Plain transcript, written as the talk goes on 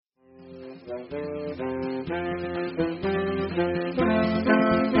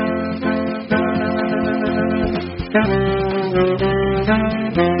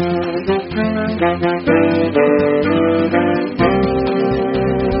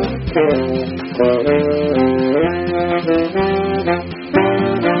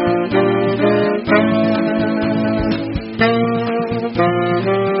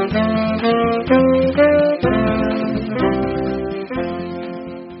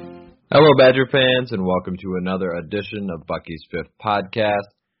Hello, Badger fans, and welcome to another edition of Bucky's Fifth Podcast.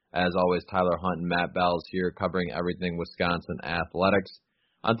 As always, Tyler Hunt and Matt Bells here covering everything Wisconsin athletics.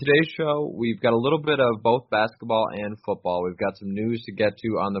 On today's show, we've got a little bit of both basketball and football. We've got some news to get to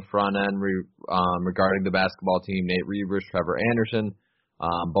on the front end regarding the basketball team, Nate Reuvers, Trevor Anderson,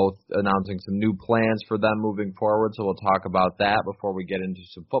 both announcing some new plans for them moving forward, so we'll talk about that before we get into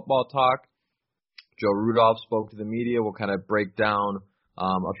some football talk. Joe Rudolph spoke to the media. We'll kind of break down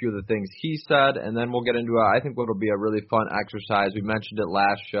a few of the things he said, and then we'll get into, I think, what will be a really fun exercise. We mentioned it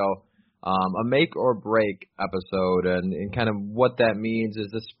last show, a make or break episode, and kind of what that means is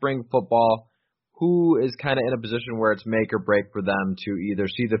the spring football, who is kind of in a position where it's make or break for them to either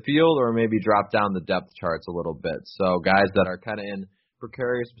see the field or maybe drop down the depth charts a little bit. So guys that are kind of in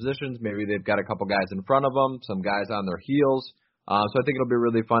precarious positions, maybe they've got a couple guys in front of them, some guys on their heels. So I think it'll be a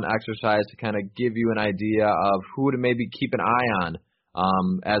really fun exercise to kind of give you an idea of who to maybe keep an eye on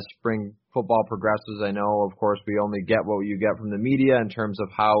as spring football progresses. I know, of course, we only get what you get from the media in terms of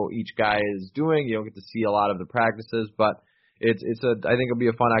how each guy is doing. You don't get to see a lot of the practices, but I think it'll be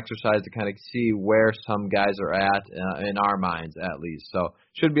a fun exercise to kind of see where some guys are at in our minds, at least. So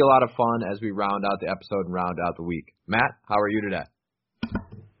should be a lot of fun as we round out the episode and round out the week. Matt, how are you today?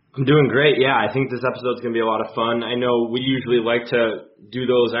 I'm doing great. Yeah, I think this episode's going to be a lot of fun. I know we usually like to do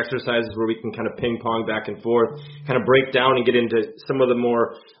those exercises where we can kind of ping pong back and forth, kind of break down and get into some of the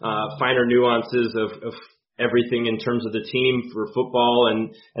more finer nuances of everything in terms of the team for football,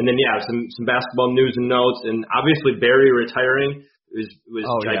 and then some basketball news and notes, and obviously Barry retiring was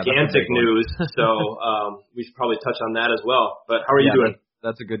gigantic news. So we should probably touch on that as well. But how are you doing?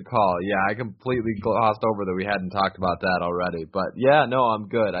 That's a good call. Yeah, I completely glossed over that we hadn't talked about that already. But, yeah, no, I'm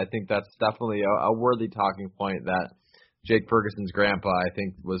good. I think that's definitely a worthy talking point that Jake Ferguson's grandpa, I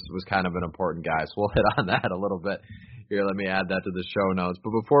think, was kind of an important guy. So we'll hit on that a little bit. Here, let me add that to the show notes.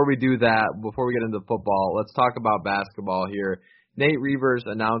 But before we do that, before we get into football, let's talk about basketball here. Nate Reuvers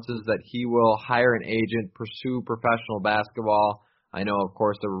announces that he will hire an agent, pursue professional basketball. I know, of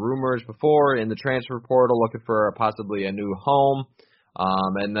course, there were rumors before in the transfer portal looking for possibly a new home.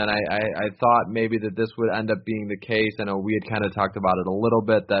 And then I thought maybe that this would end up being the case. I know we had kind of talked about it a little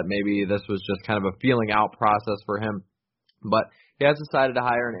bit, that maybe this was just kind of a feeling out process for him. But he has decided to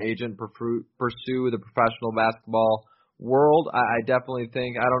hire an agent, pursue the professional basketball world. I definitely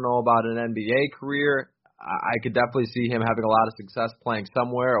think, I don't know about an NBA career. I could definitely see him having a lot of success playing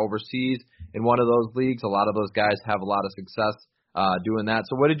somewhere overseas in one of those leagues. A lot of those guys have a lot of success doing that.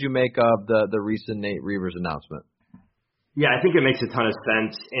 So what did you make of the recent Nate Reuvers announcement? Yeah, I think it makes a ton of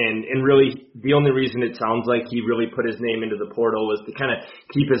sense, and really the only reason it sounds like he really put his name into the portal was to kind of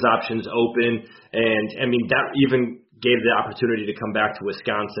keep his options open, and I mean that even gave the opportunity to come back to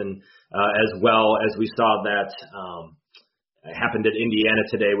Wisconsin as well, as we saw that happened at Indiana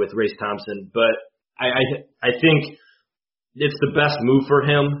today with Race Thompson. But I think it's the best move for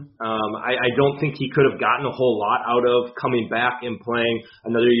him. I don't think he could have gotten a whole lot out of coming back and playing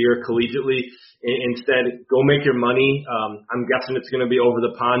another year collegiately. Instead, go make your money. I'm guessing it's going to be over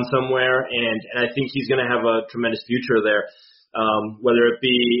the pond somewhere, and I think he's going to have a tremendous future there, whether it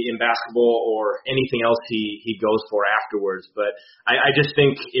be in basketball or anything else he goes for afterwards. But I just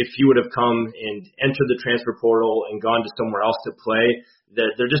think if he would have come and entered the transfer portal and gone to somewhere else to play,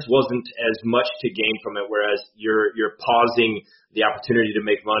 that there just wasn't as much to gain from it, whereas you're pausing the opportunity to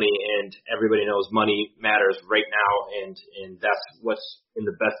make money, and everybody knows money matters right now, and that's what's in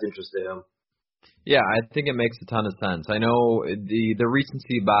the best interest of him. Yeah, I think it makes a ton of sense. I know the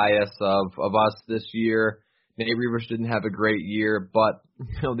recency bias of us this year. Nate Reuvers didn't have a great year, but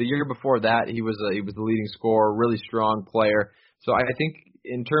the year before that he was the leading scorer, really strong player. So I think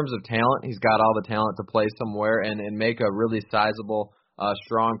in terms of talent, he's got all the talent to play somewhere and make a really sizable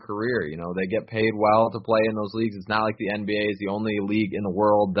strong career. You know, they get paid well to play in those leagues. It's not like the NBA is the only league in the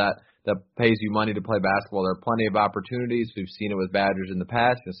world that pays you money to play basketball. There are plenty of opportunities. We've seen it with Badgers in the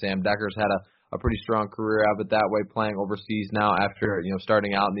past. Sam Decker's had a pretty strong career out of it that way, playing overseas now after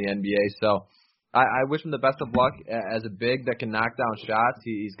starting out in the NBA. So I wish him the best of luck as a big that can knock down shots.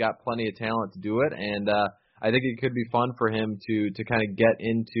 He's got plenty of talent to do it, and I think it could be fun for him to kind of get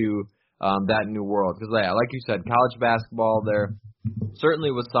into that new world. Because, yeah, like you said, college basketball there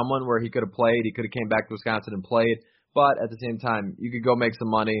certainly was someone where he could have played. He could have came back to Wisconsin and played. But at the same time, you could go make some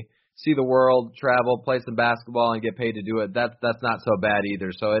money, see the world, travel, play some basketball, and get paid to do it. That's not so bad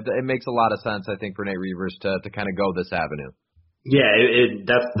either. So it makes a lot of sense, I think, for Nate Reuvers to kind of go this avenue. Yeah,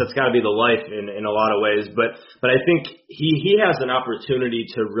 that's got to be the life in a lot of ways, but I think he has an opportunity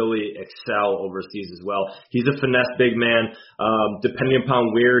to really excel overseas as well. He's a finesse big man. Depending upon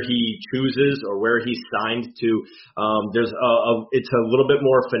where he chooses or where he's signed to, it's a little bit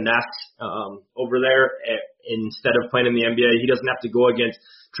more finesse over there. Instead of playing in the NBA, he doesn't have to go against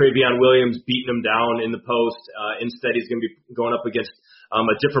Travion Williams beating him down in the post. Instead, he's going to be going up against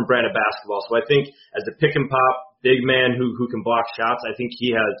a different brand of basketball. So I think as a pick and pop big man who can block shots, I think he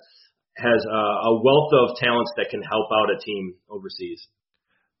has a wealth of talents that can help out a team overseas.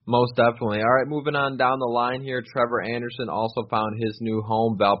 Most definitely. All right, moving on down the line here, Trevor Anderson also found his new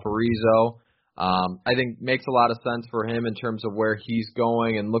home, Valparaiso. I think makes a lot of sense for him in terms of where he's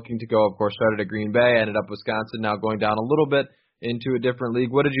going and looking to go. Of course, started at Green Bay, ended up Wisconsin, now going down a little bit into a different league.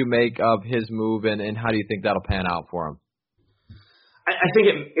 What did you make of his move, and how do you think that'll pan out for him? I think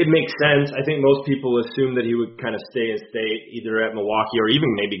it makes sense. I think most people assume that he would kind of stay in state, either at Milwaukee or even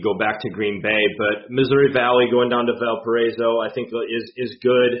maybe go back to Green Bay. But Missouri Valley going down to Valparaiso, I think is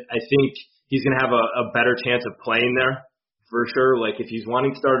good. I think he's going to have a better chance of playing there for sure. Like if he's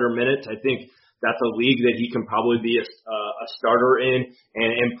wanting starter minutes, I think that's a league that he can probably be a starter in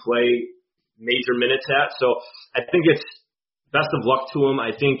and play major minutes at. So I think it's best of luck to him.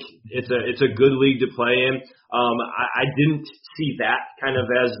 I think it's a good league to play in. I didn't see that kind of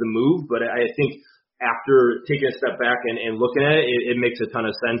as the move, but I think after taking a step back and looking at it, it makes a ton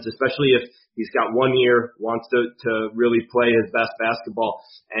of sense, especially if he's got 1 year, wants to really play his best basketball.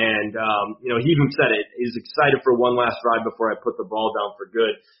 And, he even said it. He's excited for one last ride before I put the ball down for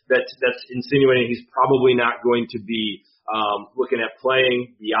good. That's insinuating he's probably not going to be looking at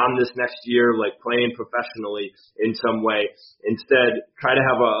playing beyond this next year, like playing professionally in some way. Instead, try to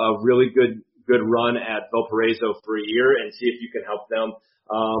have a really good run at Valparaiso for a year and see if you can help them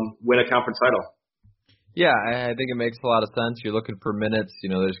win a conference title. Yeah, I think it makes a lot of sense. You're looking for minutes.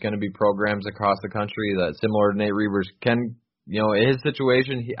 There's going to be programs across the country that similar to Nate Reuvers can, in his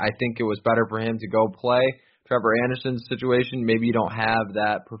situation, I think it was better for him to go play. Trevor Anderson's situation, maybe you don't have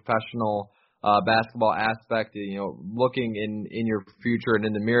that professional basketball aspect, looking in your future and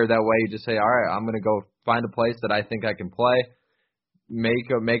in the mirror that way. You just say, all right, I'm going to go find a place that I think I can play,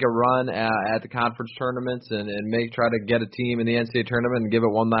 make a run at the conference tournaments and try to get a team in the NCAA tournament and give it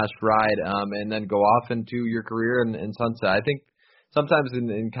one last ride, and then go off into your career in sunset. I think sometimes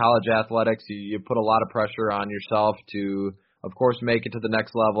in college athletics, you put a lot of pressure on yourself to, of course, make it to the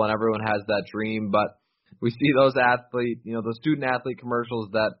next level, and everyone has that dream, but we see those those student athlete commercials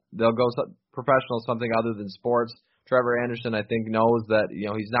that they'll go professional, something other than sports. Trevor Anderson, I think, knows that,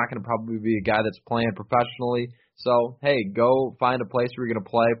 he's not going to probably be a guy that's playing professionally. So, hey, go find a place where you're going to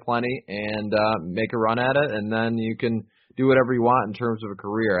play plenty and make a run at it, and then you can do whatever you want in terms of a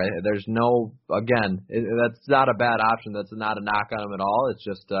career. There's that's not a bad option. That's not a knock on him at all. It's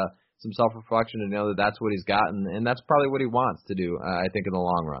just some self-reflection to know that that's what he's got, and that's probably what he wants to do, I think, in the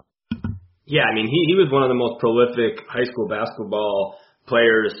long run. Yeah, I mean, he was one of the most prolific high school basketball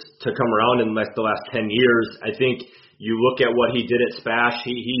players to come around in like the last 10 years. I think you look at what he did at Spash,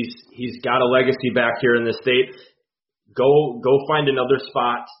 he's got a legacy back here in the state. Go find another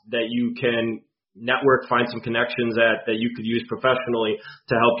spot that you can network, find some connections that you could use professionally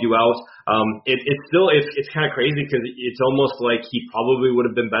to help you out. It's kind of crazy because it's almost like he probably would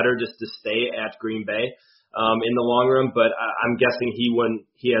have been better just to stay at Green Bay in the long run, but I'm guessing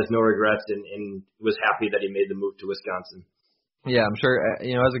he has no regrets and was happy that he made the move to Wisconsin. Yeah, I'm sure,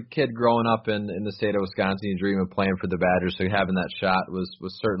 as a kid growing up in the state of Wisconsin, you dream of playing for the Badgers, so having that shot was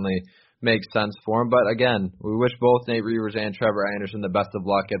certainly makes sense for him. But again, we wish both Nate Reuvers and Trevor Anderson the best of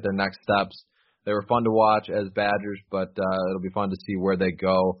luck at their next steps. They were fun to watch as Badgers, but it'll be fun to see where they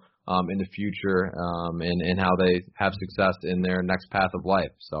go in the future and how they have success in their next path of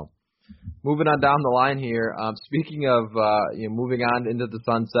life. So moving on down the line here, speaking of moving on into the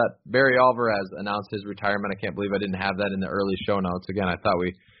sunset, Barry Alvarez announced his retirement. I can't believe I didn't have that in the early show notes. Again, I thought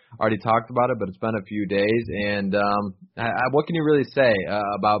we already talked about it, but it's been a few days. And what can you really say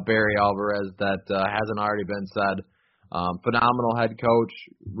about Barry Alvarez that hasn't already been said? Phenomenal head coach,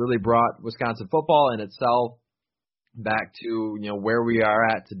 really brought Wisconsin football in itself back to where we are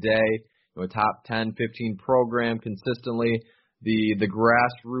at today, a top 10, 15 program consistently. The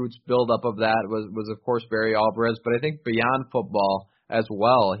grassroots buildup of that was of course Barry Alvarez, but I think beyond football as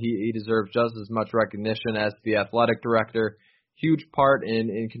well, he deserves just as much recognition as the athletic director. huge part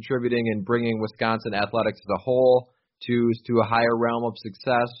in contributing and bringing Wisconsin athletics as a whole to a higher realm of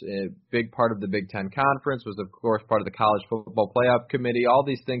success. A big part of the Big Ten Conference, was, of course, part of the College Football Playoff Committee. All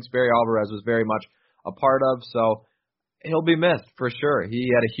these things Barry Alvarez was very much a part of, so he'll be missed for sure. He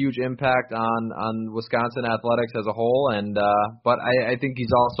had a huge impact on Wisconsin athletics as a whole, and but I think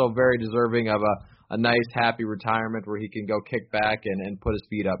he's also very deserving of a nice, happy retirement where he can go kick back and put his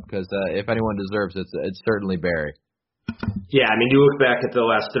feet up, because if anyone deserves it, it's certainly Barry. Yeah, I mean, you look back at the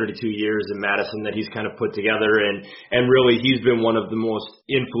last 32 years in Madison that he's kind of put together, and really he's been one of the most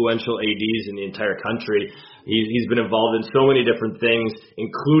influential ADs in the entire country. He's been involved in so many different things,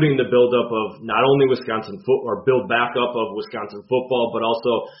 including the buildup of not only Wisconsin football, or build back up of Wisconsin football, but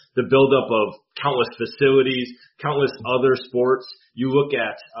also the buildup of countless facilities, countless other sports. You look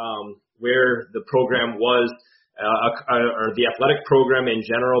at where the program was, or the athletic program in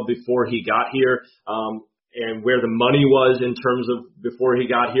general before he got here, and where the money was in terms of before he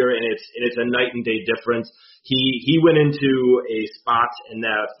got here, and it's a night and day difference. He went into a spot in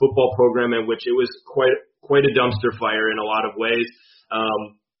that football program in which it was quite a dumpster fire in a lot of ways,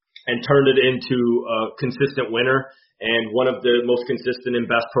 and turned it into a consistent winner and one of the most consistent and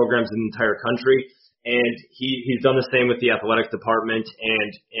best programs in the entire country. And he's done the same with the athletics department,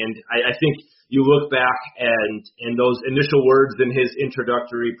 and I think you look back and those initial words in his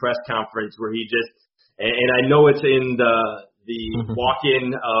introductory press conference where he just, and I know it's in the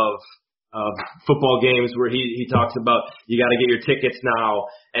walk-in of football games where he talks about you got to get your tickets now,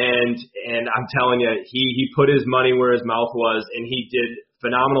 and I'm telling you, he put his money where his mouth was, and he did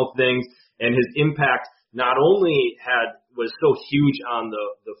phenomenal things, and his impact not only was so huge on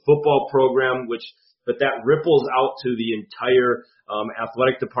the football program, but that ripples out to the entire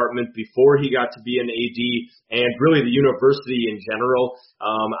athletic department before he got to be an AD, and really the university in general.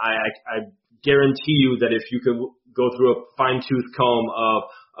 I guarantee you that if you could go through a fine-tooth comb of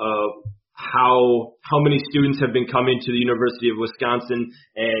how many students have been coming to the University of Wisconsin,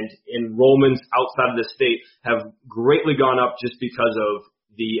 and enrollments outside of the state have greatly gone up just because of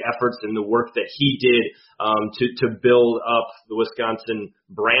the efforts and the work that he did to build up the Wisconsin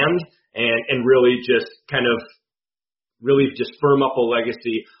brand, and really just firm up a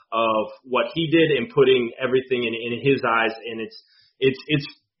legacy of what he did and putting everything in his eyes. And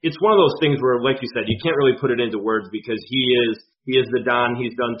it's one of those things where, like you said, you can't really put it into words, because he is the Don.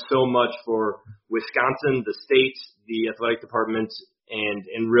 He's done so much for Wisconsin, the state, the athletic department,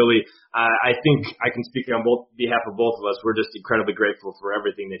 and really, I think I can speak on behalf of both of us. We're just incredibly grateful for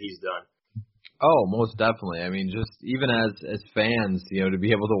everything that he's done. Oh, most definitely. I mean, just even as fans, to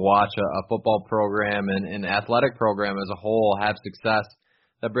be able to watch a football program and an athletic program as a whole have success,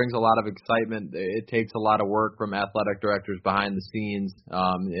 that brings a lot of excitement. It takes a lot of work from athletic directors behind the scenes.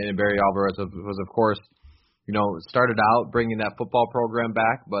 And Barry Alvarez was, of course, started out bringing that football program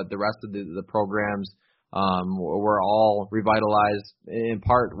back, but the rest of the programs were all revitalized in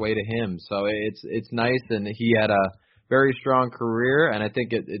part way to him. So it's nice, and he had a very strong career, and I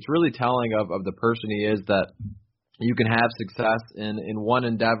think it's really telling of the person he is, that you can have success in one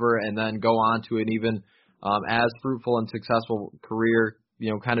endeavor and then go on to an even as fruitful and successful career,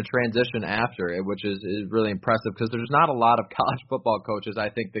 kind of transition after it, which is really impressive, because there's not a lot of college football coaches, I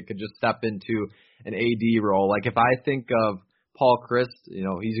think, that could just step into an AD role. Like, if I think of Paul Chryst,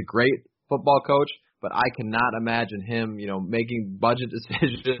 he's a great football coach, but I cannot imagine him, making budget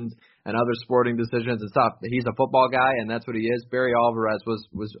decisions and other sporting decisions and stuff. He's a football guy, and that's what he is. Barry Alvarez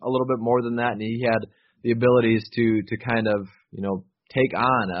was a little bit more than that, and he had the abilities to kind of, take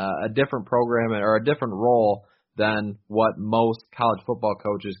on a different program or a different role than what most college football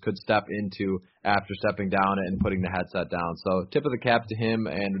coaches could step into after stepping down and putting the headset down. So tip of the cap to him,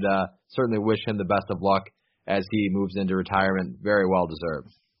 and certainly wish him the best of luck as he moves into retirement. Very well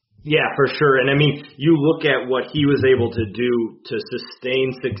deserved. Yeah, for sure. And I mean, you look at what he was able to do to sustain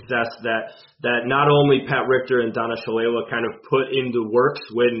success that not only Pat Richter and Donna Shalala kind of put into works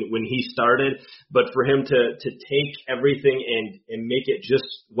when he started, but for him to take everything and make it just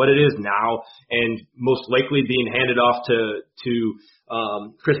what it is now, and most likely being handed off to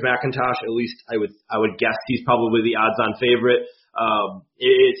Chris McIntosh. At least I would guess he's probably the odds-on favorite.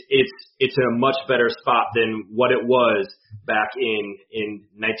 It's in a much better spot than what it was back in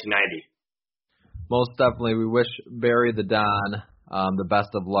 1990. Most definitely. We wish Barry the Don the best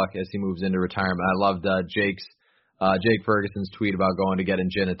of luck as he moves into retirement. I loved Jake Ferguson's tweet about going to get in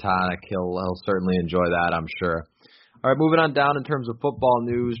gin and tonic. He'll certainly enjoy that, I'm sure. All right, moving on down in terms of football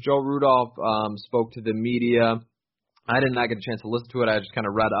news. Joe Rudolph spoke to the media. I did not get a chance to listen to it. I just kind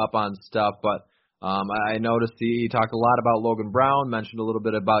of read up on stuff, but I noticed he talked a lot about Logan Brown, mentioned a little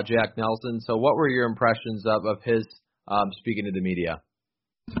bit about Jack Nelson. So what were your impressions of his speaking to the media?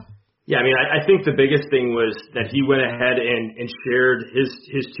 Yeah, I mean, I think the biggest thing was that he went ahead and shared his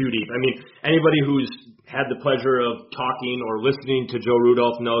two deep. I mean, anybody who's had the pleasure of talking or listening to Joe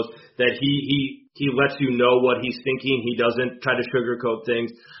Rudolph knows that he lets you know what he's thinking. He doesn't try to sugarcoat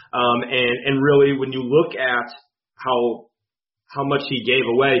things. And really, when you look at how much he gave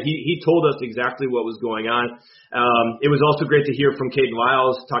away, he told us exactly what was going on. It was also great to hear from Caden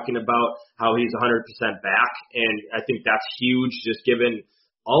Lyles talking about how he's 100% back, and I think that's huge, just given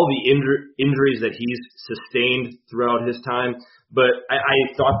all the injuries that he's sustained throughout his time. But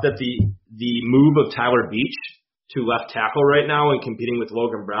I thought that the move of Tyler Beach to left tackle right now and competing with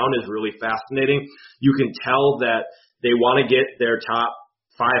Logan Brown is really fascinating. You can tell that they want to get their top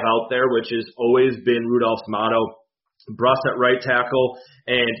 5 out there, which has always been Rudolph's motto. Bruss at right tackle,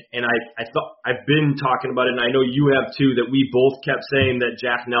 and I thought I've been talking about it, and I know you have too, that we both kept saying that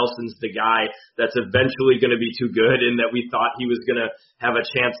Jack Nelson's the guy that's eventually going to be too good, and that we thought he was going to have a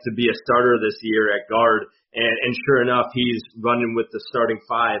chance to be a starter this year at guard, and sure enough, he's running with the starting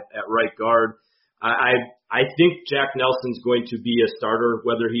 5 at right guard. I think Jack Nelson's going to be a starter,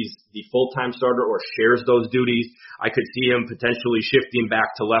 whether he's the full-time starter or shares those duties. I could see him potentially shifting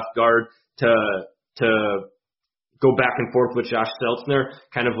back to left guard to go back and forth with Josh Seltzner,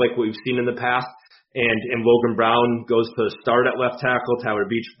 kind of like what we've seen in the past. And Logan Brown goes to start at left tackle, Tyler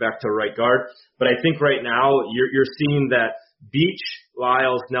Beach back to right guard. But I think right now you're seeing that Beach,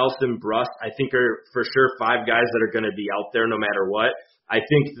 Lyles, Nelson, Bruss, I think are for sure 5 guys that are going to be out there no matter what. I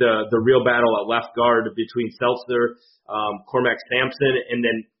think the real battle at left guard between Seltzner, Cormac Sampson, and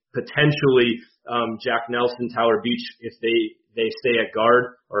then potentially Jack Nelson, Tyler Beach, if they stay at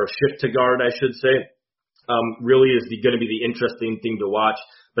guard, or shift to guard, I should say. Really is going to be the interesting thing to watch.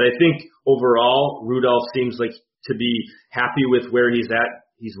 But I think overall, Rudolph seems like to be happy with where he's at.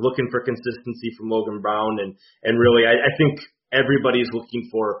 He's looking for consistency from Logan Brown, and really, I think everybody's looking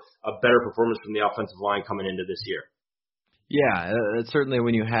for a better performance from the offensive line coming into this year. Yeah, certainly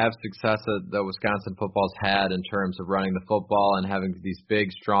when you have success that Wisconsin football's had in terms of running the football and having these big,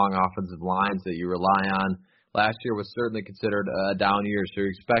 strong offensive lines that you rely on. Last year was certainly considered a down year, so you're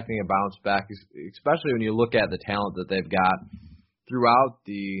expecting a bounce back, especially when you look at the talent that they've got throughout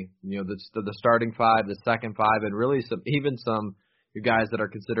the starting 5, the second 5, and really some guys that are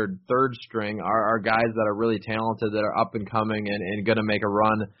considered third string are guys that are really talented, that are up and coming and going to make a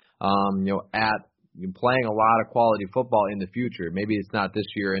run, at playing a lot of quality football in the future. Maybe it's not this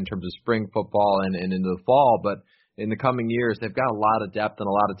year in terms of spring football and into the fall, but in the coming years, they've got a lot of depth and a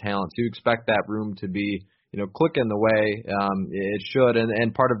lot of talent. So you expect that room to be clicking the way it should,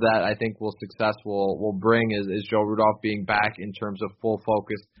 and part of that I think success will bring is Joe Rudolph being back in terms of full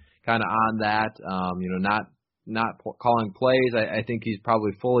focus, kind of on that. Not calling plays. I think he's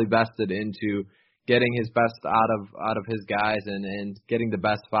probably fully vested into getting his best out of his guys and getting the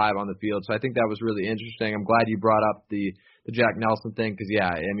best 5 on the field. So I think that was really interesting. I'm glad you brought up the Jack Nelson thing because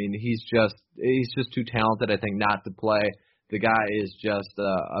he's just too talented, I think, not to play. The guy is just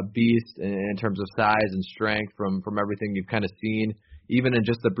a beast in terms of size and strength from everything you've kind of seen. Even in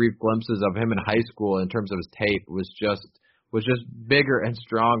just the brief glimpses of him in high school, in terms of his tape, was just bigger and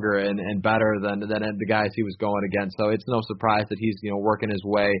stronger and better than the guys he was going against. So it's no surprise that he's working his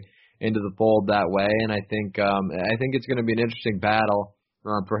way into the fold that way. And I think it's going to be an interesting battle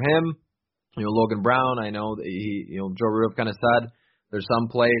for him. Logan Brown, I know that Joe Rudolph kind of said. There's some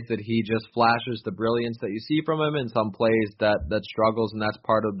plays that he just flashes the brilliance that you see from him, and some plays that struggles, and that's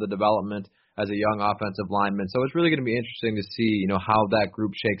part of the development as a young offensive lineman. So it's really going to be interesting to see, how that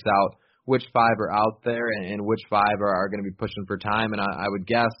group shakes out, which 5 are out there, and which 5 are going to be pushing for time. And I would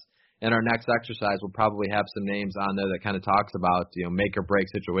guess in our next exercise we'll probably have some names on there that kind of talks about make or break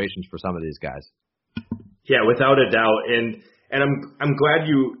situations for some of these guys. Yeah, without a doubt, and I'm glad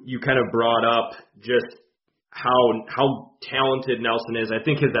you kind of brought up just how talented Nelson is. I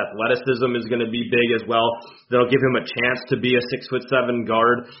think his athleticism is going to be big as well. That'll give him a chance to be a 6'7"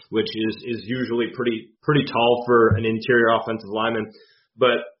 guard, which is usually pretty tall for an interior offensive lineman.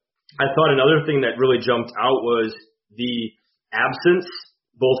 But I thought another thing that really jumped out was the absence,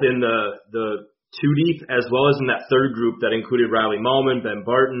 both in the 2 deep as well as in that third group that included Riley Malman, Ben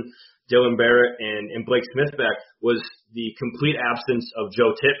Barton, Dylan Barrett, and Blake Smithback, was the complete absence of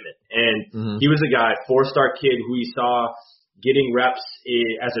Joe Tippmann. And he was a guy, 4-star kid who we saw getting reps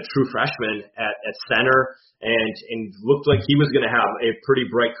as a true freshman at center and looked like he was going to have a pretty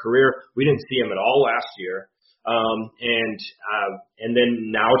bright career. We didn't see him at all last year. And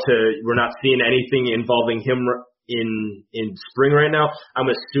then now we're not seeing anything involving him in spring right now. I'm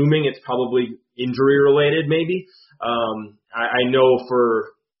assuming it's probably injury related maybe. I know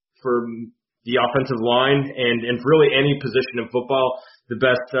for the offensive line and really any position in football, the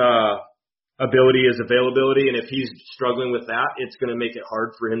best ability is availability. And if he's struggling with that, it's going to make it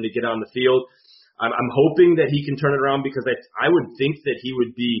hard for him to get on the field. I'm hoping that he can turn it around because I would think that he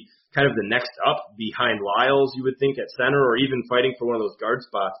would be kind of the next up behind Lyles, you would think, at center or even fighting for one of those guard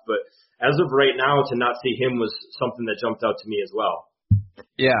spots. But as of right now, to not see him was something that jumped out to me as well.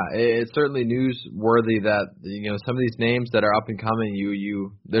 Yeah, it's certainly newsworthy that, some of these names that are up and coming,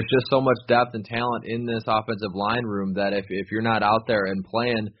 there's just so much depth and talent in this offensive line room that if you're not out there and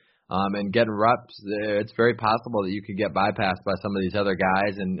playing and getting reps, it's very possible that you could get bypassed by some of these other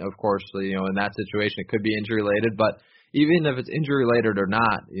guys. And of course, in that situation, it could be injury related, but even if it's injury related or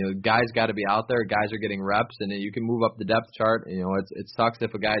not, guys got to be out there. Guys are getting reps, and you can move up the depth chart. It sucks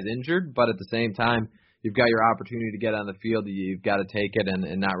if a guy's injured, but at the same time, you've got your opportunity to get on the field. You've got to take it and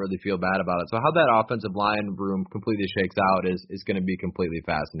not really feel bad about it. So how that offensive line room completely shakes out is going to be completely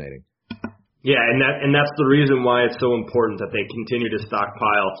fascinating. Yeah, and that's the reason why it's so important that they continue to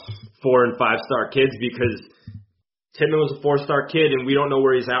stockpile 4- and 5-star kids, because Tippmann was a 4-star kid, and we don't know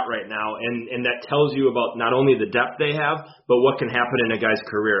where he's at right now. And that tells you about not only the depth they have, but what can happen in a guy's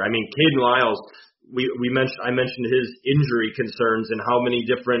career. I mean, Caden Lyles, I mentioned his injury concerns and how many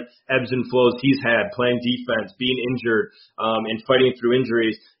different ebbs and flows he's had playing defense, being injured, and fighting through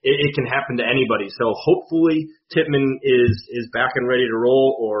injuries. It can happen to anybody. So hopefully Tippmann is back and ready to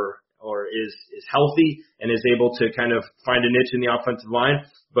roll, or is healthy and is able to kind of find a niche in the offensive line.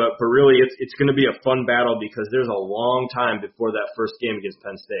 But really, it's going to be a fun battle because there's a long time before that first game against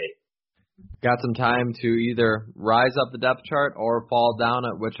Penn State. Got some time to either rise up the depth chart or fall down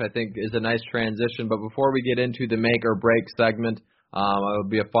it, which I think is a nice transition. But before we get into the make or break segment, it'll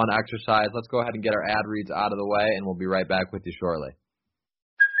be a fun exercise. Let's go ahead and get our ad reads out of the way, and we'll be right back with you shortly.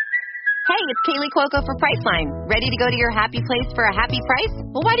 Hey, it's Kaylee Cuoco for Priceline. Ready to go to your happy place for a happy price?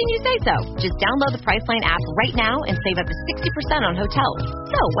 Well, why didn't you say so? Just download the Priceline app right now and save up to 60% on hotels.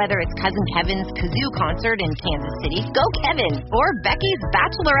 So whether it's Cousin Kevin's Kazoo Concert in Kansas City, go Kevin, or Becky's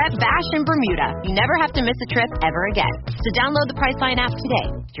Bachelorette Bash in Bermuda, you never have to miss a trip ever again. So download the Priceline app today.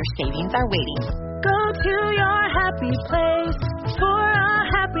 Your savings are waiting. Go to your happy place for a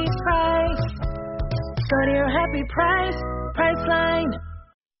happy price. Go to your happy price, Priceline.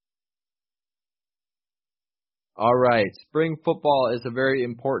 All right, spring football is a very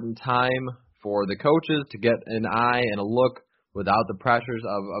important time for the coaches to get an eye and a look without the pressures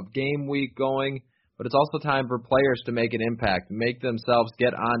of game week going, but it's also time for players to make an impact, make themselves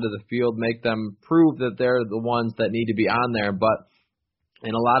get onto the field, make them prove that they're the ones that need to be on there. But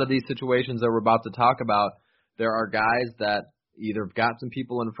in a lot of these situations that we're about to talk about, there are guys that either got some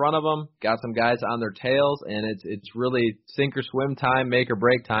people in front of them, got some guys on their tails, and it's really sink or swim time, make or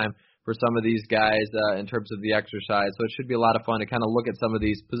break time for some of these guys in terms of the exercise. So it should be a lot of fun to kind of look at some of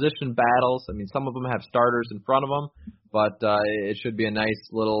these position battles. I mean, some of them have starters in front of them, but it should be a nice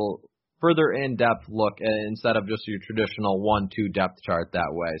little further in-depth look instead of just your traditional 1-2 depth chart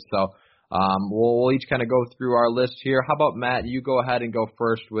that way. So we'll each kind of go through our list here. How about, Matt, you go ahead and go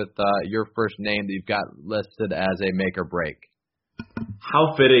first with your first name that you've got listed as a make or break.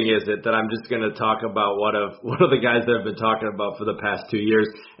 How fitting is it that I'm just going to talk about one of the guys that I've been talking about for the past 2 years,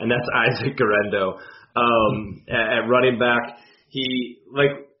 and that's Isaac Guerendo. At running back,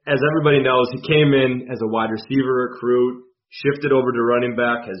 as everybody knows, he came in as a wide receiver recruit, shifted over to running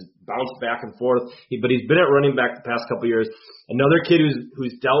back, has bounced back and forth, but he's been at running back the past couple of years. Another kid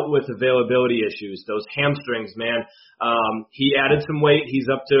who's dealt with availability issues, those hamstrings, man. He added some weight. He's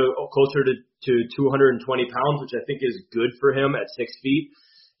up to closer to 220 pounds, which I think is good for him at 6 feet.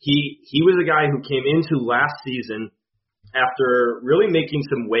 He was a guy who came into last season after really making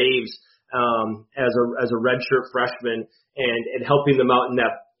some waves as a redshirt freshman and helping them out in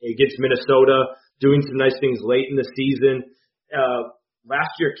that against Minnesota, doing some nice things late in the season.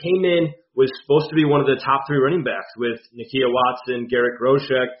 Last year came in, was supposed to be one of the top 3 running backs with Nakia Watson, Garrett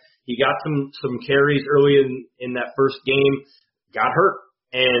Groshek. He got some carries early in that first game, got hurt,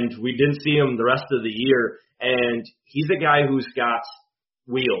 and we didn't see him the rest of the year. And he's a guy who's got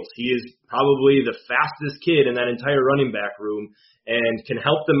wheels. He is probably the fastest kid in that entire running back room and can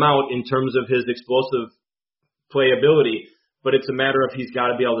help them out in terms of his explosive playability, but it's a matter of he's got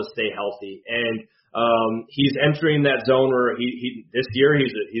to be able to stay healthy. And he's entering that zone where he this year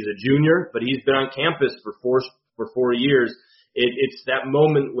he's a junior, but he's been on campus for 4 years. It's that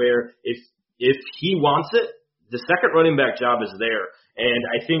moment where if he wants it, the second running back job is there. And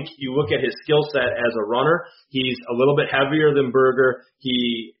I think you look at his skill set as a runner, he's a little bit heavier than Berger.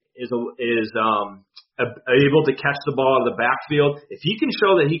 He is able to catch the ball out of the backfield. If he can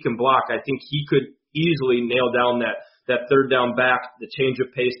show that he can block, I think he could easily nail down that third down back, the change of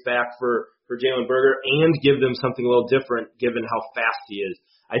pace back for for Jalen Berger and give them something a little different given how fast he is.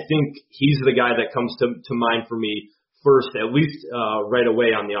 I think he's the guy that comes to mind for me first, at least right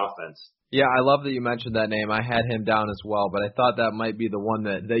away on the offense. Yeah, I love that you mentioned that name. I had him down as well, but I thought that might be the one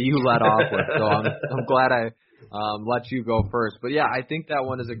that you led off with. So I'm glad I let you go first. But yeah, I think that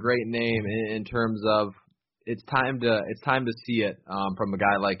one is a great name in terms of it's time to see it from a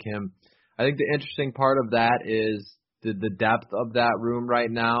guy like him. I think the interesting part of that is the depth of that room right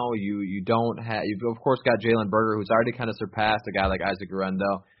now. You've of course got Jalen Berger, who's already kind of surpassed a guy like Isaac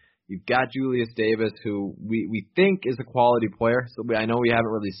Guerrero. You've got Julius Davis, who we think is a quality player. So I know we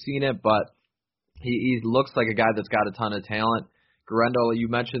haven't really seen it, but he looks like a guy that's got a ton of talent. Guerrero, you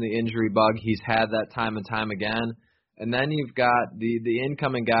mentioned the injury bug. He's had that time and time again. And then you've got the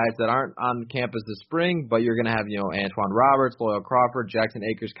incoming guys that aren't on campus this spring, but you're going to have, Antoine Roberts, Loyal Crawford, Jackson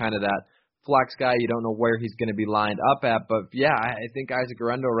Akers, kind of that flex guy. You don't know where he's going to be lined up at. But, yeah, I think Isaac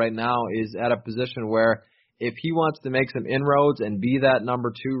Guerrero right now is at a position where if he wants to make some inroads and be that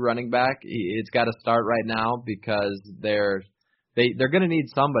number 2 running back, it's got to start right now because they're going to need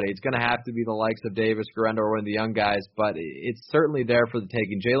somebody. It's going to have to be the likes of Davis, Guerrero, or one of the young guys, but it's certainly there for the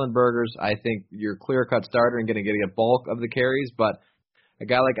taking. Jalen Berger's, I think, your clear-cut starter and going to get a bulk of the carries, but a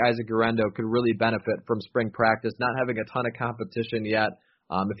guy like Isaac Guerrero could really benefit from spring practice, not having a ton of competition yet.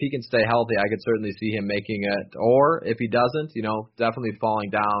 If he can stay healthy, I could certainly see him making it. Or if he doesn't, definitely falling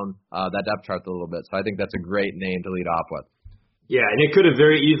down that depth chart a little bit. So I think that's a great name to lead off with. Yeah, and it could have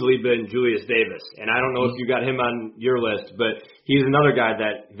very easily been Julius Davis. And I don't know if you got him on your list, but he's another guy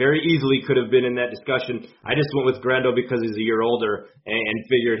that very easily could have been in that discussion. I just went with Guerrero because he's a year older and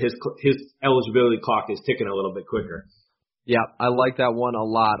figured his eligibility clock is ticking a little bit quicker. Yeah, I like that one a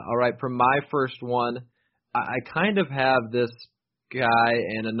lot. All right, for my first one, I kind of have this guy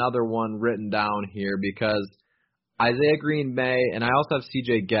and another one written down here because Isaiah Green-May, and I also have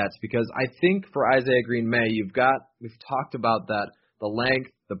CJ Getz, because I think for Isaiah Green-May, we've talked about that, the length,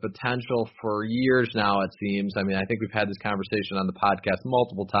 the potential for years now, it seems. I mean, I think we've had this conversation on the podcast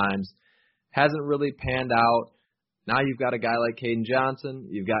multiple times. Hasn't really panned out. Now you've got a guy like Caden Johnson,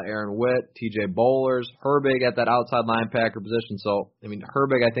 you've got Aaron Witt, TJ Bollers, Herbig at that outside linebacker position. So, I mean,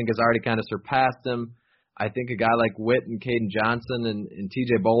 Herbig, I think, has already kind of surpassed him. I think a guy like Witt and Caden Johnson and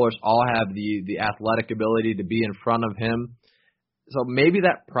TJ Bollers all have the athletic ability to be in front of him. So maybe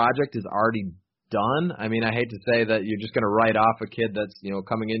that project is already done. I mean, I hate to say that you're just going to write off a kid that's,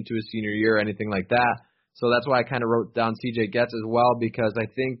 coming into his senior year or anything like that. So that's why I kind of wrote down CJ Getz as well, because I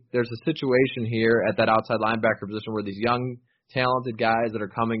think there's a situation here at that outside linebacker position where these young, talented guys that are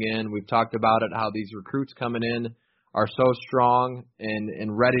coming in, we've talked about it, how these recruits coming in are so strong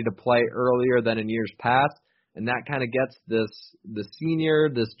and ready to play earlier than in years past. And that kind of gets this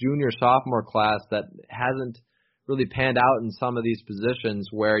junior, sophomore class that hasn't really panned out in some of these positions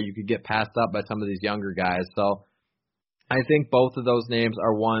where you could get passed up by some of these younger guys. So I think both of those names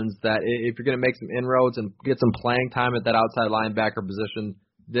are ones that if you're going to make some inroads and get some playing time at that outside linebacker position,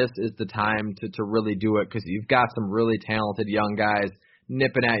 this is the time to really do it, because you've got some really talented young guys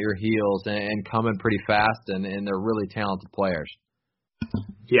nipping at your heels and coming pretty fast, and they're really talented players.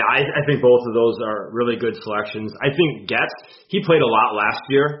 Yeah, I think both of those are really good selections. I think Getz, he played a lot last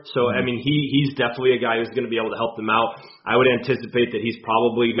year, so I mean he's definitely a guy who's going to be able to help them out. I would anticipate that he's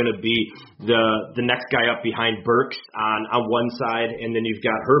probably going to be the next guy up behind Burks on one side, and then you've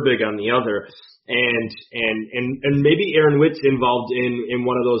got Herbig on the other, and maybe Aaron Witt's involved in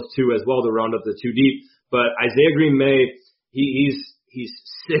one of those two as well to round up the two deep. But Isaiah Green-May, he's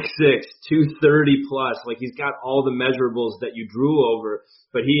 6'6", 230 plus. Like, he's got all the measurables that you drew over,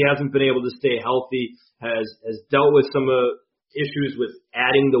 but he hasn't been able to stay healthy, has dealt with some issues with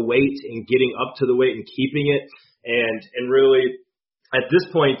adding the weight and getting up to the weight and keeping it. And really, at this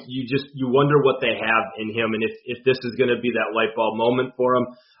point, you wonder what they have in him and if this is going to be that light bulb moment for him.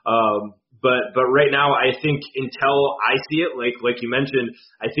 But right now, I think until I see it, like you mentioned,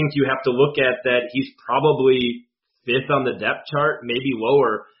 I think you have to look at that he's probably fifth on the depth chart, maybe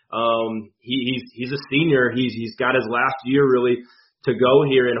lower. He's a senior. He's got his last year really to go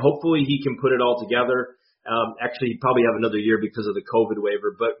here, and hopefully he can put it all together. Actually, he'd probably have another year because of the COVID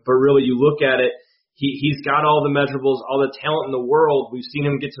waiver. But really, you look at it, he's got all the measurables, all the talent in the world. We've seen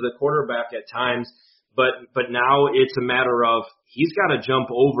him get to the quarterback at times, but now it's a matter of he's got to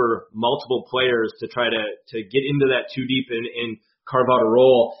jump over multiple players to try to get into that too deep and carve out a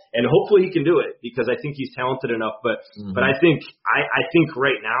role, and hopefully he can do it because I think he's talented enough. But I think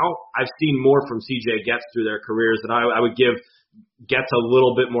right now I've seen more from CJ Getz through their careers that I would give Getz a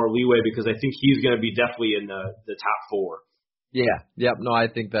little bit more leeway because I think he's going to be definitely in the top four. Yeah. Yep. No, I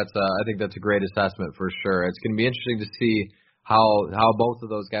think that's a great assessment for sure. It's going to be interesting to see how both of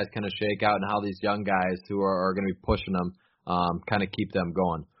those guys kind of shake out and how these young guys who are going to be pushing them kind of keep them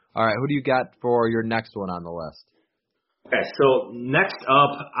going. All right, who do you got for your next one on the list? Okay, so next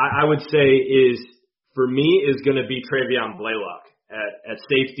up, I would say for me is going to be Travion Blaylock at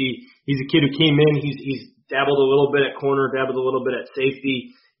safety. He's a kid who came in. He's dabbled a little bit at corner, dabbled a little bit at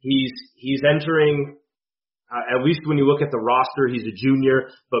safety. He's entering. At least when you look at the roster, he's a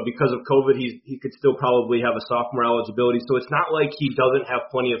junior, but because of COVID, he could still probably have a sophomore eligibility. So it's not like he doesn't have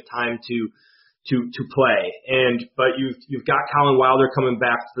plenty of time to play. But you've got Colin Wilder coming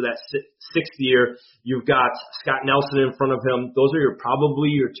back for that sixth year. You've got Scott Nelson in front of him. Those are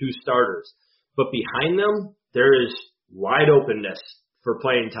probably your two starters. But behind them, there is wide openness for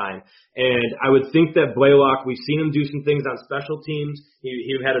playing time. And I would think that Blaylock, we've seen him do some things on special teams.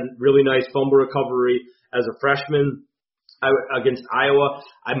 He had a really nice fumble recovery as a freshman against Iowa.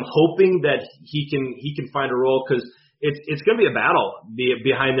 I'm hoping that he can find a role, because it's going to be a battle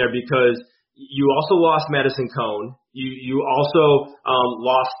behind there, because you also lost Madison Cone. You also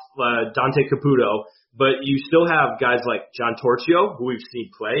lost Dante Caputo, but you still have guys like John Torchio, who we've seen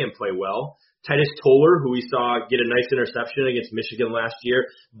play and play well. Titus Toller, who we saw get a nice interception against Michigan last year,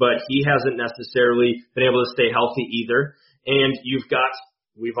 but he hasn't necessarily been able to stay healthy either. And you've got,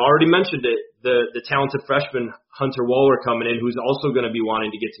 we've already mentioned it, the talented freshman Hunter Waller coming in, who's also going to be wanting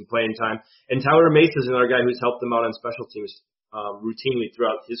to get some playing time. And Tyler Mace is another guy who's helped them out on special teams routinely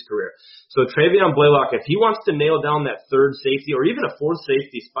throughout his career. So Travion Blaylock, if he wants to nail down that third safety or even a fourth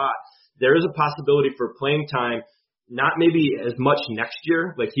safety spot, there is a possibility for playing time. Not maybe as much next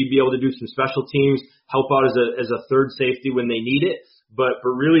year, like he'd be able to do some special teams, help out as a third safety when they need it. But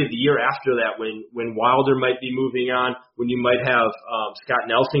really the year after that, when Wilder might be moving on, when you might have Scott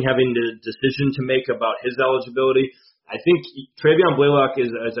Nelson having the decision to make about his eligibility, I think Travion Blaylock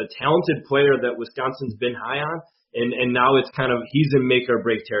is a talented player that Wisconsin's been high on, and now it's kind of, he's in make or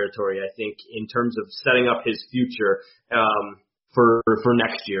break territory, I think, in terms of setting up his future for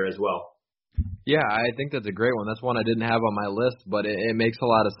next year as well. Yeah, I think that's a great one. That's one I didn't have on my list, but it makes a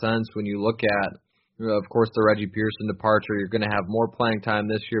lot of sense when you look at, of course, the Reggie Pearson departure. You're going to have more playing time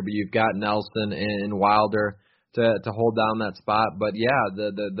this year, but you've got Nelson and Wilder to hold down that spot. But yeah,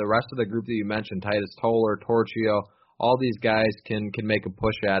 the rest of the group that you mentioned, Titus Toller, Torchio, all these guys can make a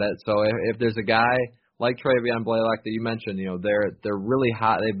push at it. So if there's a guy like Travion Blaylock that you mentioned, they're really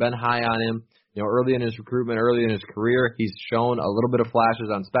high. They've been high on him. Early in his recruitment, early in his career, he's shown a little bit of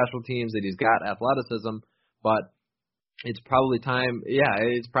flashes on special teams that he's got athleticism, but it's probably time,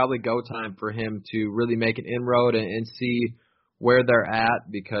 it's probably go time for him to really make an inroad and see where they're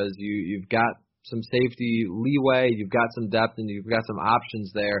at, because you've got some safety leeway, you've got some depth, and you've got some options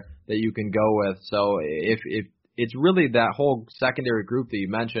there that you can go with. So if it's really that whole secondary group that you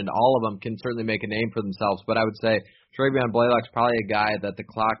mentioned, all of them can certainly make a name for themselves, but I would say Travion Blaylock's probably a guy that the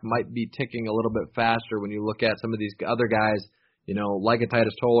clock might be ticking a little bit faster when you look at some of these other guys, like a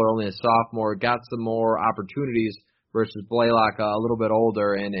Titus Toller, only a sophomore, got some more opportunities, versus Blaylock, a little bit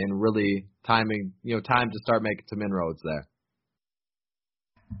older and really time to start making some inroads there.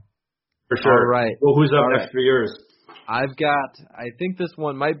 For sure. All right. Well, who's up next for yours? I think this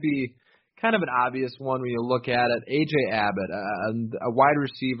one might be kind of an obvious one when you look at it. A.J. Abbott, a wide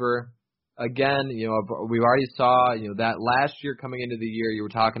receiver. Again, we already saw, that last year coming into the year, you were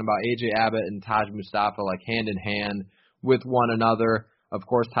talking about A.J. Abbott and Taj Mustafa like hand in hand with one another. Of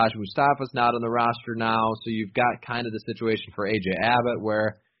course, Taj Mustafa's not on the roster now, so you've got kind of the situation for A.J. Abbott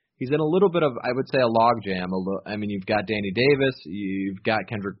where he's in a little bit of, I would say, a logjam. I mean, you've got Danny Davis, you've got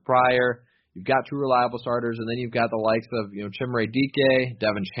Kendrick Pryor, you've got two reliable starters, and then you've got the likes of, Chimere Dike,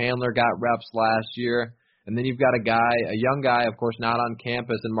 Devin Chandler got reps last year, and then you've got a young guy, of course, not on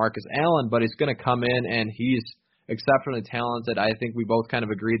campus, and Marcus Allen, but he's going to come in, and he's exceptionally talented. I think we both kind of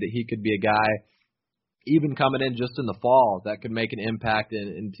agreed that he could be a guy, even coming in just in the fall, that could make an impact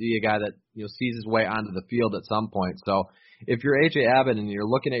and be a guy that sees his way onto the field at some point. So if you're A.J. Abbott and you're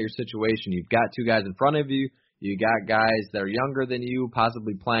looking at your situation, you've got two guys in front of you, you got guys that are younger than you,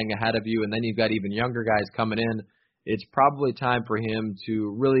 possibly playing ahead of you, and then you've got even younger guys coming in. It's probably time for him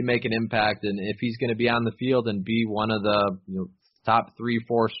to really make an impact, and if he's going to be on the field and be one of the top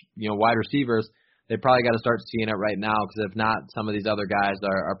 3-4 wide receivers, they probably got to start seeing it right now, because if not, some of these other guys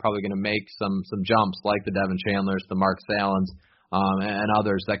are probably going to make some jumps, like the Devin Chandlers, the Marcus Allens, and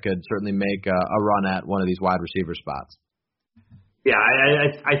others that could certainly make a run at one of these wide receiver spots. Yeah,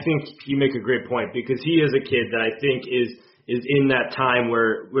 I think you make a great point, because he is a kid that I think is in that time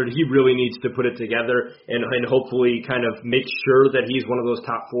where he really needs to put it together and hopefully kind of make sure that he's one of those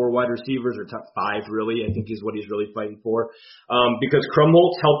top 4 wide receivers, or top 5 really, I think is what he's really fighting for. Because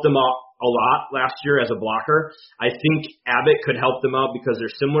Krumholtz helped him out a lot last year as a blocker. I think Abbott could help them out because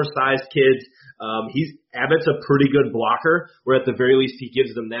they're similar sized kids. Abbott's a pretty good blocker, where at the very least he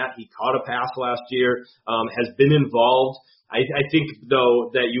gives them that. He caught a pass last year, has been involved. I think,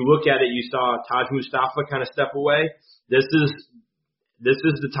 though, that you look at it, you saw Taj Mustafa kind of step away. This is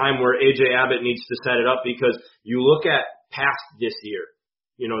the time where A.J. Abbott needs to set it up, because you look at past this year.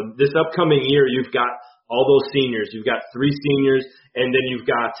 This upcoming year, you've got all those seniors. You've got 3 seniors, and then you've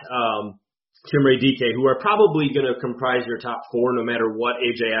got Chimere Dike, who are probably going to comprise your top 4 no matter what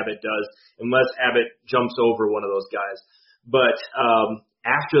A.J. Abbott does, unless Abbott jumps over one of those guys. But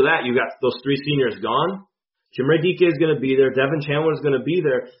after that, you got those 3 seniors gone. Chimere Dike is going to be there. Devin Chandler is going to be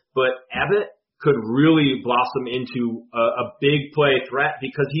there. But Abbott could really blossom into a big play threat,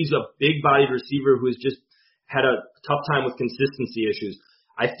 because he's a big-bodied receiver who has just had a tough time with consistency issues.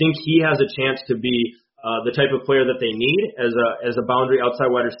 I think he has a chance to be the type of player that they need as a boundary outside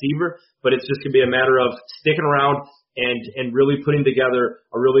wide receiver, but it's just going to be a matter of sticking around and really putting together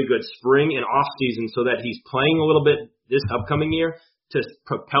a really good spring and off season so that he's playing a little bit this upcoming year to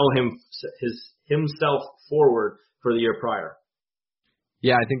propel himself forward for the year prior.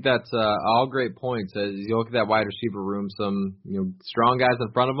 Yeah, I think that's all great points. As you look at that wide receiver room, some strong guys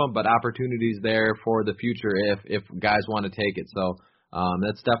in front of them, but opportunities there for the future if guys want to take it. So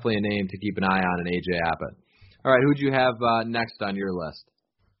that's definitely a name to keep an eye on in A.J. Abbott. All right, who do you have next on your list?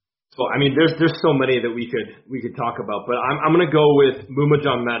 So there's so many that we could talk about, but I'm going to go with Muma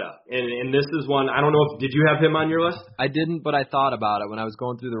John-Meta, and this is one. I don't know if did you have him on your list? I didn't, but I thought about it when I was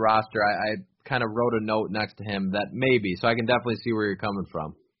going through the roster. I kind of wrote a note next to him that maybe, so I can definitely see where you're coming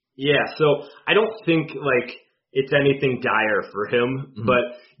from. Yeah, so I don't think it's anything dire for him,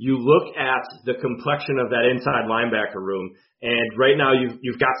 but you look at the complexion of that inside linebacker room, and right now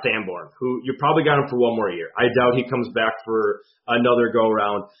you've got Sanborn, who you probably got him for one more year. I doubt he comes back for another go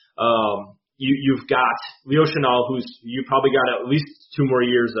round. You've got Leo Chenal, who's you probably got at least 2 more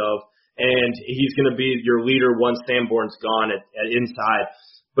years of, and he's going to be your leader once Sanborn's gone at inside.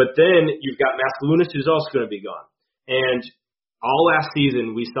 But then you've got Mascalunas, who's also going to be gone. And all last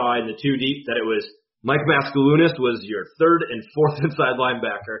season we saw in the 2 deep that it was Mike Mascalunas was your 3rd and 4th inside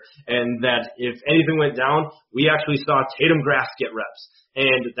linebacker, and that if anything went down, we actually saw Tatum Grass get reps.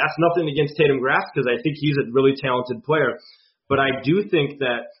 And that's nothing against Tatum Grass, because I think he's a really talented player. But I do think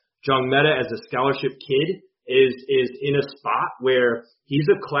that John-Meta, as a scholarship kid, is in a spot where he's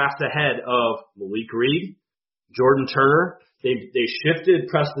a class ahead of Malik Reed, Jordan Turner. They shifted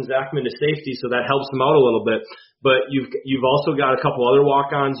Preston Zachman to safety, so that helps him out a little bit. But you've also got a couple other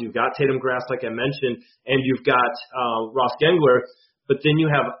walk-ons. You've got Tatum Grass, like I mentioned, and you've got Ross Gengler. But then you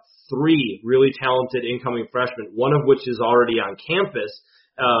have 3 really talented incoming freshmen, one of which is already on campus.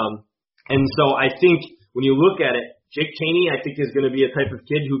 And so I think when you look at it, Jake Chaney, I think, is going to be a type of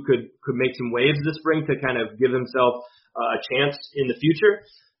kid who could make some waves this spring to kind of give himself a chance in the future.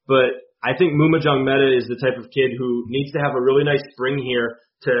 But I think Muma John-Meta is the type of kid who needs to have a really nice spring here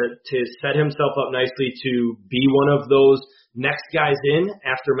to set himself up nicely to be one of those next guys in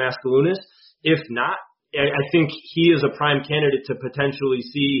after Mascalunas. If not, I think he is a prime candidate to potentially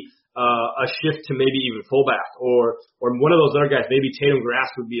see a shift to maybe even fullback or one of those other guys. Maybe Tatum Grass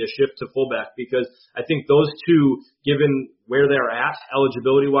would be a shift to fullback, because I think those 2, given where they're at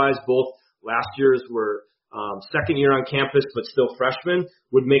eligibility-wise, both last year's were second year on campus but still freshmen,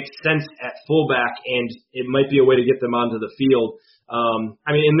 would make sense at fullback, and it might be a way to get them onto the field.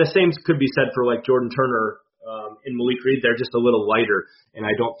 And the same could be said for like Jordan Turner and Malik Reed. They're just a little lighter, and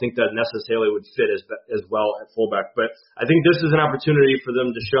I don't think that necessarily would fit as well at fullback. But I think this is an opportunity for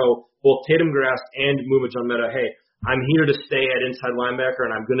them to show both Tatum Grass and Muma John-Meta, hey, I'm here to stay at inside linebacker,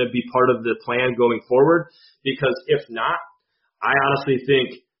 and I'm going to be part of the plan going forward. Because if not, I honestly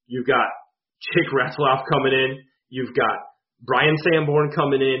think you've got Jake Retzlaff coming in, you've got Brian Sanborn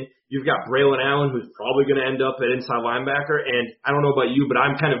coming in, you've got Braylon Allen, who's probably going to end up at inside linebacker, and I don't know about you, but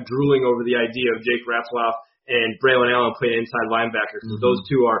I'm kind of drooling over the idea of Jake Retzlaff and Braylon Allen playing inside linebacker, because those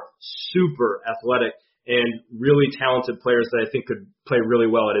 2 are super athletic and really talented players that I think could play really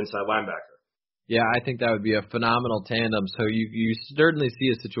well at inside linebacker. Yeah, I think that would be a phenomenal tandem. So you certainly see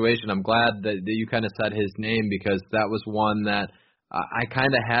a situation. I'm glad that you kind of said his name, because that was one that I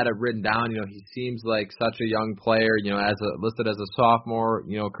kind of had it written down. He seems like such a young player, listed as a sophomore,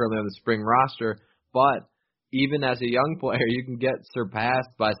 currently on the spring roster. But even as a young player, you can get surpassed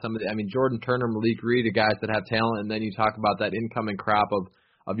by some of Jordan Turner, Malik Reed, the guys that have talent, and then you talk about that incoming crop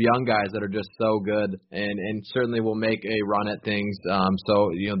of young guys that are just so good and certainly will make a run at things.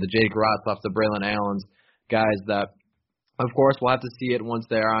 So the Jake Retzlaff, the Braylon Allens, guys that Of course, we'll have to see it once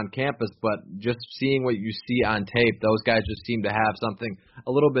they're on campus, but just seeing what you see on tape, those guys just seem to have something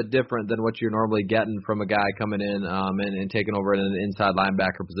a little bit different than what you're normally getting from a guy coming in and taking over in an inside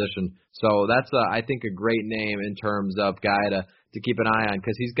linebacker position. So that's, I think, a great name in terms of guy to keep an eye on,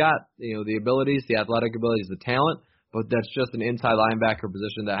 because he's got the abilities, the athletic abilities, the talent, but that's just an inside linebacker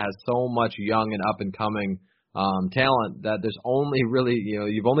position that has so much young and up-and-coming talent that there's only really,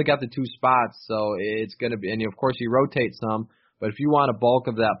 you've only got the two spots, so it's going to be, and of course you rotate some, but if you want a bulk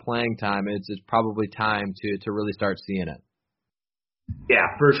of that playing time, it's probably time to really start seeing it. Yeah,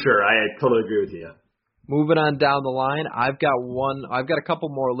 for sure. I totally agree with you. Moving on down the line, I've got a couple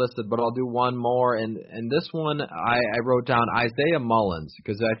more listed, but I'll do one more, and this one I wrote down Isaiah Mullins,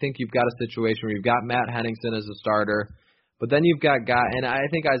 because I think you've got a situation where you've got Matt Henningsen as a starter, but then you've got and I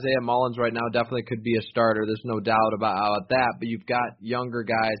think Isaiah Mullins right now definitely could be a starter. There's no doubt about that. But you've got younger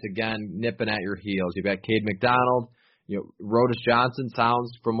guys again nipping at your heels. You've got Cade McDonald. Rodas Johnson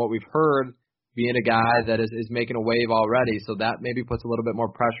sounds, from what we've heard, being a guy that is making a wave already. So that maybe puts a little bit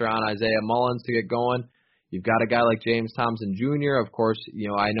more pressure on Isaiah Mullins to get going. You've got a guy like James Thompson Jr. Of course,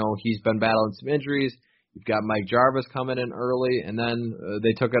 I know he's been battling some injuries. You've got Mike Jarvis coming in early, and then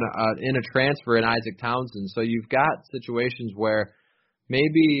they took in a transfer in Isaac Townsend. So you've got situations where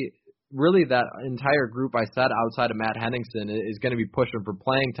maybe really that entire group I said outside of Matt Henningsen is going to be pushing for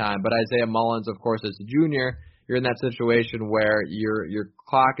playing time. But Isaiah Mullins, of course, as a junior, you're in that situation where your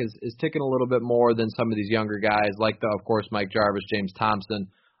clock is ticking a little bit more than some of these younger guys, like of course, Mike Jarvis, James Thompson.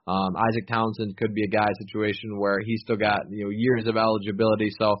 Isaac Townsend could be a guy situation where he's still got years of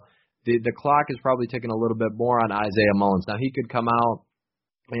eligibility. So the clock is probably ticking a little bit more on Isaiah Mullins. Now, he could come out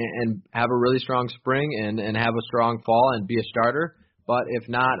and have a really strong spring and have a strong fall and be a starter. But if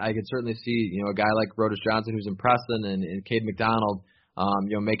not, I could certainly see a guy like Rodas Johnson, who's impressing, and Cade McDonald,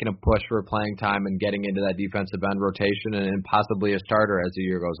 making a push for playing time and getting into that defensive end rotation and possibly a starter as the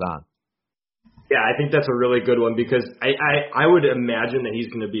year goes on. Yeah, I think that's a really good one, because I would imagine that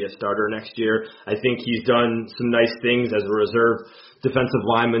he's going to be a starter next year. I think he's done some nice things as a reserve defensive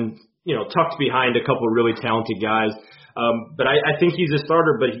lineman, tucked behind a couple of really talented guys. But I think he's a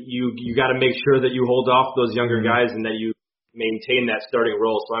starter, but you got to make sure that you hold off those younger guys and that you maintain that starting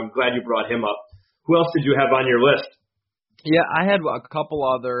role. So I'm glad you brought him up. Who else did you have on your list? Yeah, I had a couple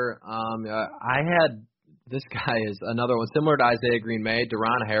other. I had this guy is another one similar to Isaiah Green-May,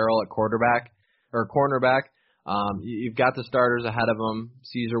 Deron Harrell at cornerback. You've got the starters ahead of him,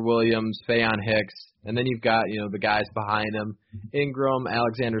 Caesar Williams, Faion Hicks, and then you've got the guys behind him, Ingram,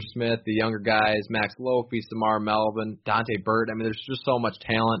 Alexander Smith, the younger guys, Max Lofi, Samar Melvin, Dante Burt. I mean, there's just so much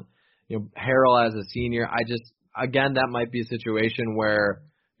talent. Harrell as a senior, again, that might be a situation where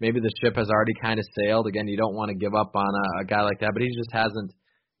maybe the ship has already kind of sailed. Again, you don't want to give up on a guy like that, but he just hasn't.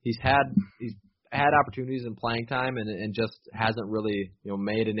 He's had opportunities in playing time and just hasn't really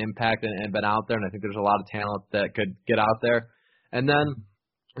made an impact and been out there. And I think there's a lot of talent that could get out there. And then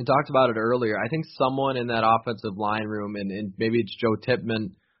we talked about it earlier. I think someone in that offensive line room, and maybe it's Joe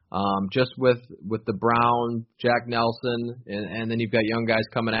Tippmann, just with the Brown, Jack Nelson, and then you've got young guys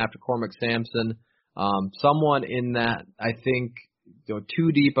coming after Cormac Sampson. Someone in that, I think,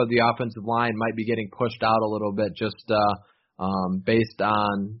 too deep of the offensive line might be getting pushed out a little bit, just based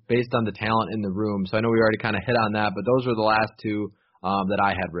on the talent in the room. So I know we already kind of hit on that, but those are the last two that I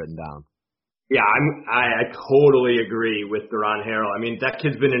had written down. Yeah, I totally agree with Deron Harrell. I mean, that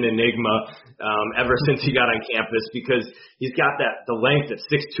kid's been an enigma ever since he got on campus, because he's got the length at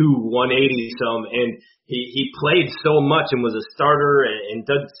 6'2", 180 some, and he played so much and was a starter and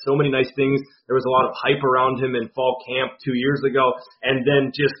did so many nice things. There was a lot of hype around him in fall camp 2 years ago, and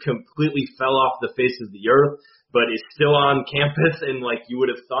then just completely fell off the face of the earth, but is still on campus. And you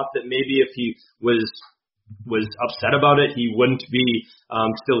would have thought that maybe if he was upset about it, he wouldn't be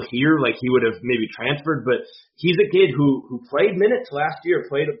still here. He would have maybe transferred. But he's a kid who played minutes last year,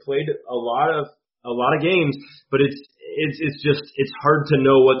 played a lot of games. But it's hard to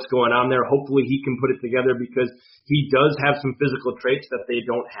know what's going on there. Hopefully he can put it together, because he does have some physical traits that they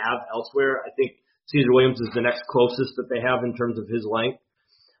don't have elsewhere. I think Caesar Williams is the next closest that they have in terms of his length.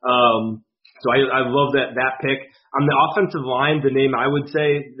 So I love that pick. On the offensive line, the name I would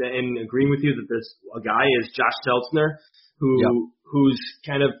say, and agreeing with you that there's a guy, is Josh Seltzner, who's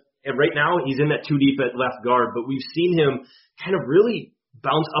kind of, right now he's in that too deep at left guard, but we've seen him kind of really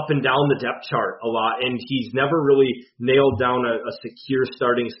bounce up and down the depth chart a lot, and he's never really nailed down a secure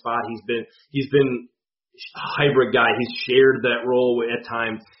starting spot. He's been a hybrid guy. He's shared that role at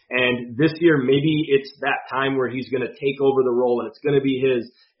times, and this year maybe it's that time where he's going to take over the role and it's going to be his,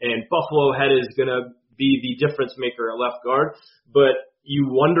 and Buffalo Head is going to be the difference maker at left guard. But you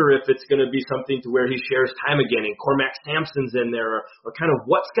wonder if it's going to be something to where he shares time again and Cormac Sampson's in there, or kind of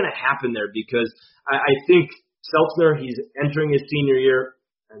what's going to happen there, because I think Seltzner, he's entering his senior year.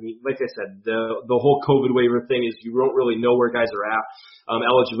 I mean, like I said, the whole COVID waiver thing is you don't really know where guys are at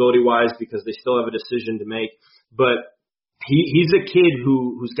eligibility-wise, because they still have a decision to make. But he's a kid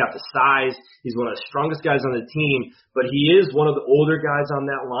who's got the size. He's one of the strongest guys on the team, but he is one of the older guys on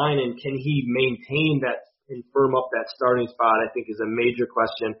that line, and can he maintain that and firm up that starting spot, I think, is a major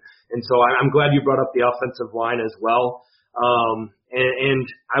question. And so I'm glad you brought up the offensive line as well. And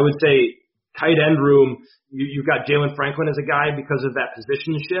I would say tight end room, you've got Jalen Franklin as a guy because of that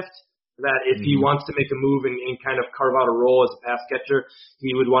position shift, that if he wants to make a move and kind of carve out a role as a pass catcher,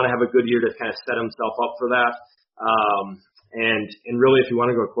 he would want to have a good year to kind of set himself up for that. And really, if you want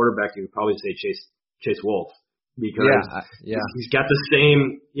to go quarterback, you would probably say Chase Wolf. Because he's got the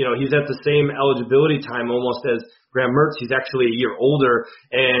same, he's at the same eligibility time almost as Graham Mertz. He's actually a year older,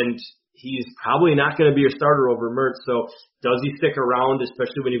 and he's probably not going to be your starter over Mertz. So does he stick around,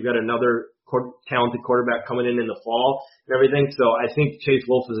 especially when you've got another talented quarterback coming in the fall and everything? So I think Chase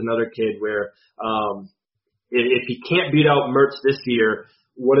Wolf is another kid where if he can't beat out Mertz this year,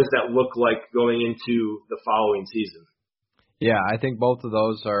 what does that look like going into the following season? Yeah, I think both of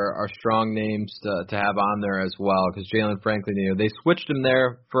those are strong names to have on there as well, because Jalen Franklin, they switched him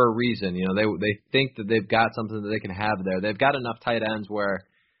there for a reason. They think that they've got something that they can have there. They've got enough tight ends where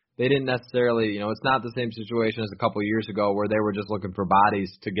they didn't necessarily, it's not the same situation as a couple of years ago where they were just looking for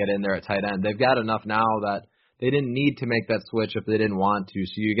bodies to get in there at tight end. They've got enough now that they didn't need to make that switch if they didn't want to.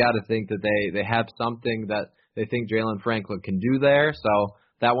 So you got to think that they have something that they think Jalen Franklin can do there. So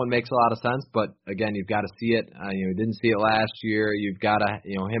that one makes a lot of sense, but again, you've got to see it. You didn't see it last year. You've got to,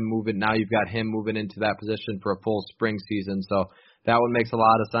 him moving. Now you've got him moving into that position for a full spring season. So that one makes a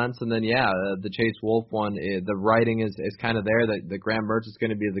lot of sense. And then, the Chase Wolf one, the writing is kind of there that Graham Mertz is going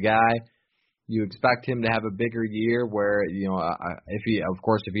to be the guy. You expect him to have a bigger year where, if he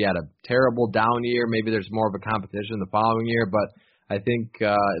had a terrible down year, maybe there's more of a competition the following year, but I think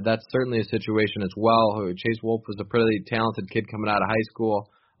that's certainly a situation as well. Chase Wolf was a pretty talented kid coming out of high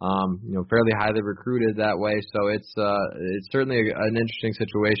school, fairly highly recruited that way. So it's certainly an interesting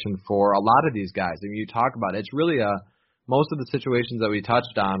situation for a lot of these guys. I mean, you talk about it, it's really most of the situations that we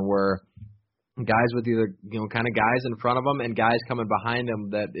touched on were guys with either kind of guys in front of them and guys coming behind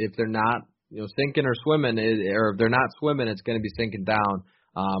them that if they're not sinking or swimming, or if they're not swimming, it's going to be sinking down,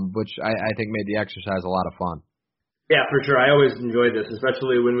 which I think made the exercise a lot of fun. Yeah, for sure. I always enjoy this,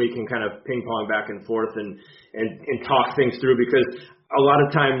 especially when we can kind of ping pong back and forth and talk things through, because a lot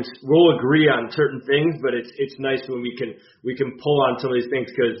of times we'll agree on certain things, but it's nice when we can pull on some of these things,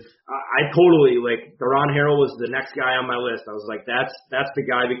 because I totally, like, Daron Harrell was the next guy on my list. I was like, that's the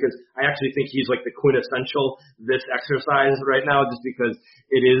guy, because I actually think he's like the quintessential this exercise right now, just because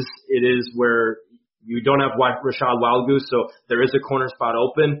it is where you don't have Rashad Wildgoose, so there is a corner spot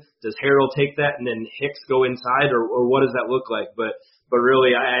open. Does Harrell take that and then Hicks go inside, or what does that look like? But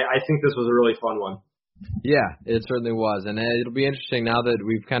really, I think this was a really fun one. Yeah, it certainly was, and it'll be interesting now that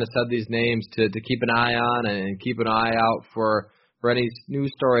we've kind of said these names to keep an eye on and keep an eye out for any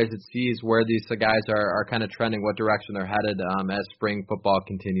news stories that sees where these guys are kind of trending, what direction they're headed as spring football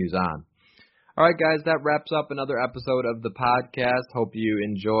continues on. All right, guys, that wraps up another episode of the podcast. Hope you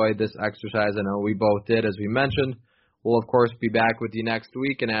enjoyed this exercise. I know we both did, as we mentioned. We'll, of course, be back with you next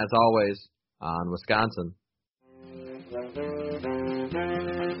week, and as always, on Wisconsin.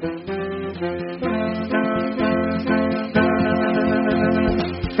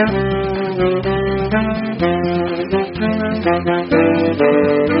 Thank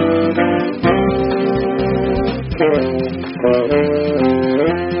you.